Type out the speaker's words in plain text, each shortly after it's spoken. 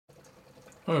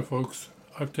Hi folks,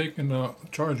 I've taken the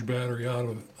charge battery out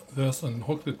of this and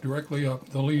hooked it directly up,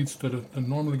 the leads that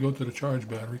normally go to the charge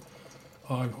battery.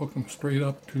 I've hooked them straight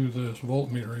up to this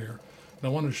voltmeter here. And I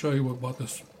wanted to show you about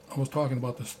this. I was talking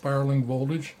about the spiraling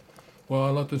voltage. Well, I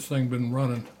let this thing been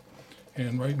running,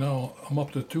 and right now I'm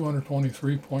up to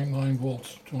 223.9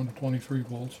 volts, 223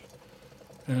 volts,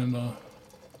 and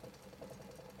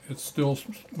it's still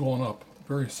going up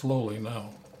very slowly now.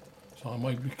 So I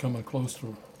might be coming close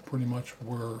to pretty much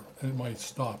where it might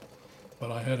stop. But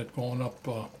I had it going up,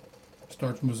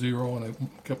 start from a zero, and it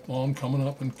kept on coming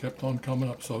up and kept on coming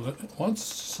up. So that once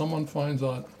someone finds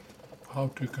out how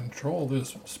to control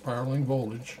this spiraling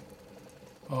voltage,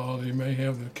 they may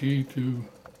have the key to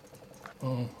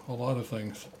a lot of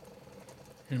things.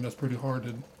 And that's pretty hard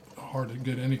to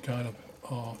get any kind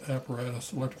of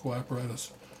apparatus, electrical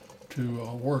apparatus, to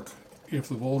work if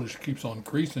the voltage keeps on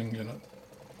increasing in it.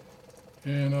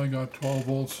 And I got 12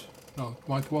 volts. Now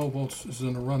my 12 volts is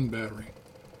in a run battery.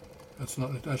 That's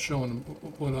showing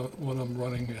what I'm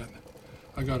running at.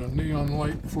 I got a neon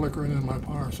light flickering in my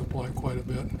power supply quite a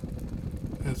bit.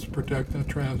 It's protecting a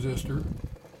transistor.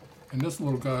 And this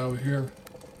little guy over here,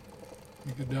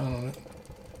 you get down on it,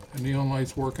 the neon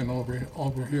light's working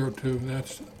over here too.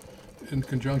 That's in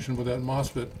conjunction with that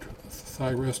MOSFET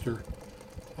thyristor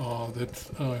that's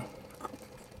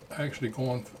actually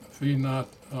feeding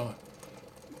out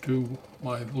to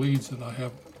my leads that I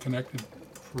have connected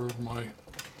for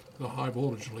the high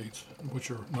voltage leads, which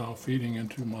are now feeding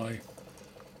into my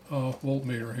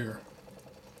voltmeter here.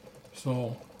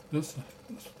 So this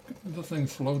thing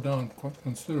slowed down quite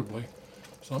considerably.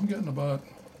 So I'm getting about,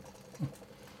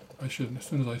 as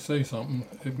soon as I say something,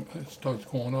 it starts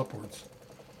going upwards.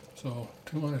 So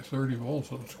 230 volts,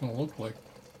 so it's going to look like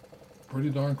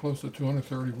pretty darn close to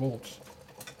 230 volts.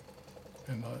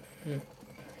 And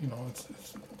it's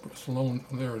slowing.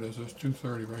 There it is. There's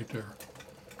 230 right there.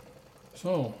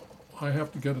 So I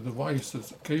have to get a device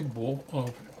that's capable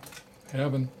of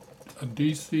having a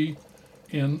DC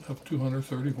in of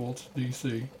 230 volts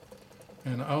DC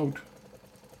and out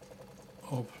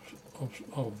of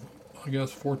I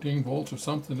guess 14 volts or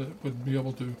something that would be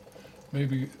able to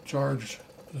maybe charge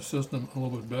the system a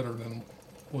little bit better than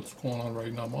what's going on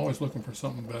right now. I'm always looking for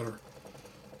something better.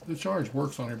 The charge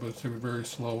works on here, but it's very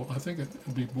slow. I think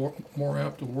it'd be more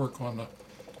apt to work on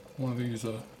one of these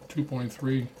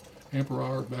 2.3 ampere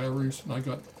hour batteries. And I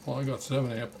got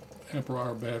 7 ampere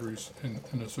hour batteries in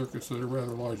the circuits that are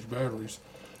rather large batteries.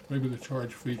 Maybe the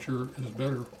charge feature is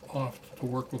better off to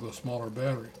work with a smaller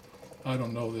battery. I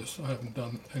don't know this. I haven't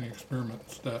done any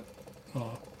experiments that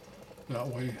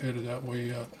way, headed that way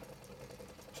yet.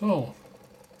 So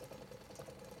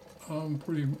I'm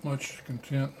pretty much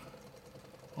content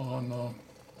on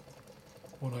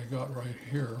what I got right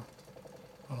here.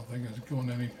 I don't think it's going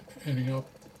any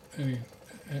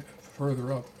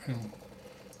further up,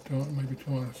 maybe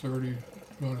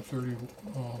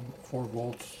 234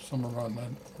 volts, somewhere around that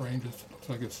range. It looks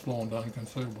like it's slowing down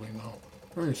considerably now.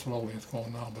 Very slowly it's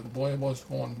going now, but boy, it was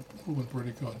moving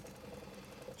pretty good.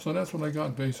 So that's what I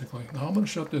got basically. Now I'm going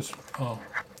to shut this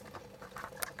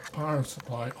power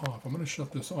supply off. I'm going to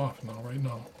shut this off now, right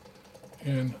now.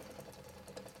 And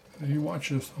you watch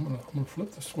this. I'm gonna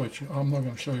flip the switch. I'm not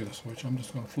going to show you the switch. I'm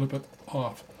just going to flip it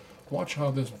off. Watch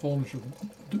how this voltage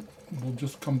will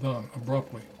just come down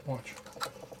abruptly. Watch.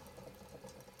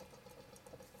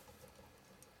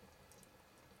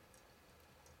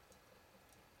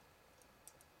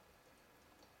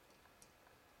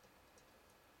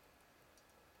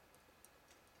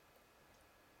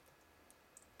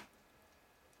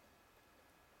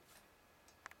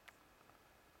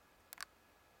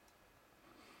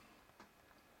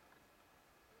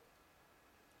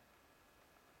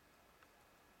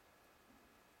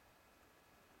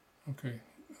 Okay,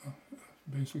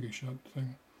 basically shut the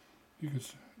thing. You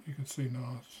can see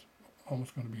now it's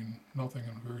almost going to be nothing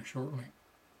in very shortly.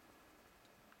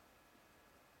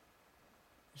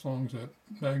 As long as that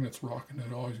magnet's rocking,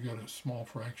 it always got a small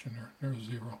fraction there. There's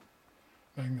 0.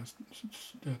 Magnet's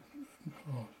dead,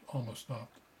 almost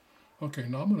stopped. Okay,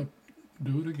 now I'm going to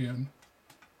do it again.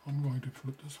 I'm going to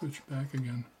flip the switch back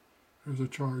again. There's a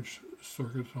charge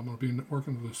circuit, so I'm going to be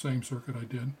working with the same circuit I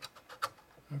did.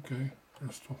 Okay,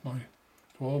 there's my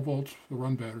 12 volts, the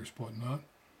run battery's putting out.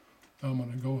 Now I'm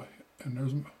going to go, and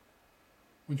there's,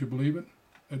 would you believe it?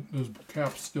 Those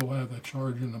caps still have that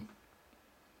charge in them.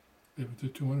 They have the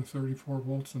 234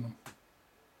 volts in them.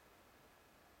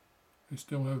 They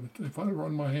still have it. If I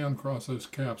run my hand across those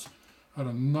caps, I'd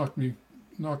have knocked me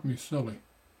silly.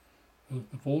 The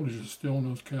voltage is still in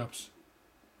those caps.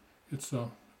 It's the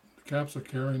caps are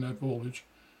carrying that voltage,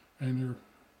 and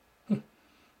they're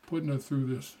putting it through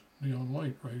this neon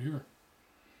light right here,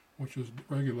 which is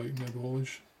regulating that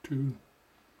voltage to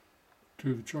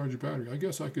the charged battery. I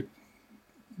guess I could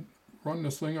run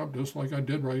this thing up just like I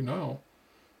did right now,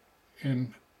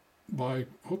 and by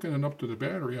hooking it up to the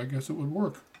battery, I guess it would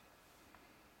work,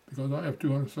 because I have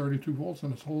 232 volts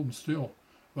and it's holding still.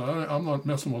 But I'm not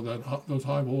messing with those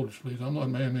high voltage leads. I'm not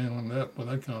manhandling that with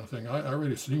that kind of thing. I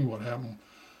already seen what happened.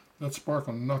 That spark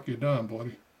will knock you down,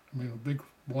 buddy. I mean, a big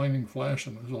blinding flash,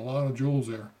 and there's a lot of joules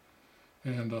there,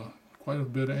 and quite a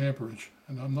bit of amperage,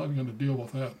 and I'm not going to deal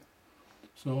with that.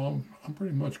 So I'm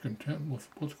pretty much content with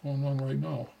what's going on right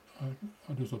now.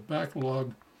 There's a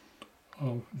backlog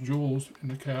of joules in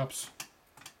the caps,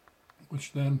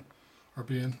 which then are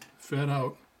being fed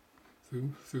out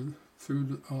through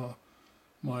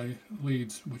my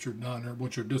leads, which are down there,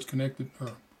 which are disconnected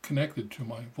or connected to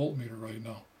my voltmeter right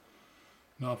now.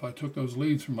 Now, if I took those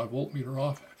leads from my voltmeter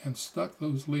off and stuck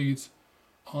those leads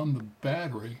on the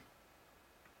battery,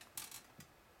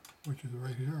 which is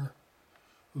right here,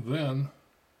 then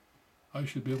I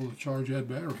should be able to charge that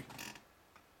battery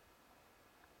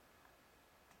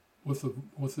with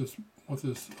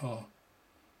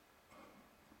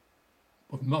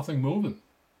nothing moving.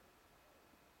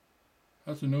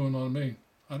 That's a new one on me.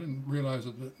 I didn't realize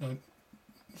that.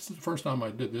 This is the first time I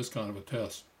did this kind of a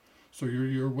test, so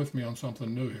you're with me on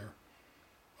something new here.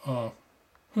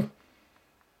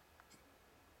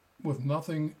 With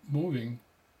nothing moving,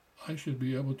 I should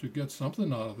be able to get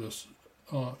something out of this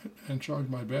and charge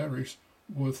my batteries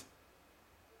with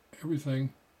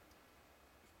everything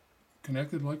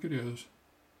connected like it is,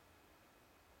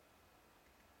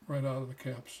 right out of the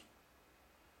caps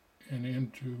and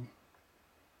into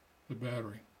the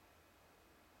battery.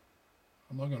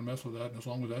 I'm not going to mess with that as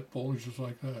long as that voltage is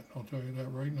like that. I'll tell you that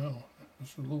right now.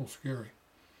 It's a little scary.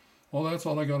 Well, that's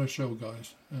all I got to show,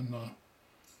 guys. And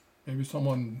maybe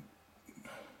someone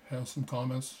has some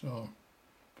comments.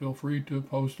 Feel free to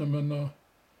post them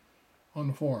on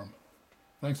the forum.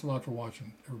 Thanks a lot for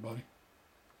watching, everybody.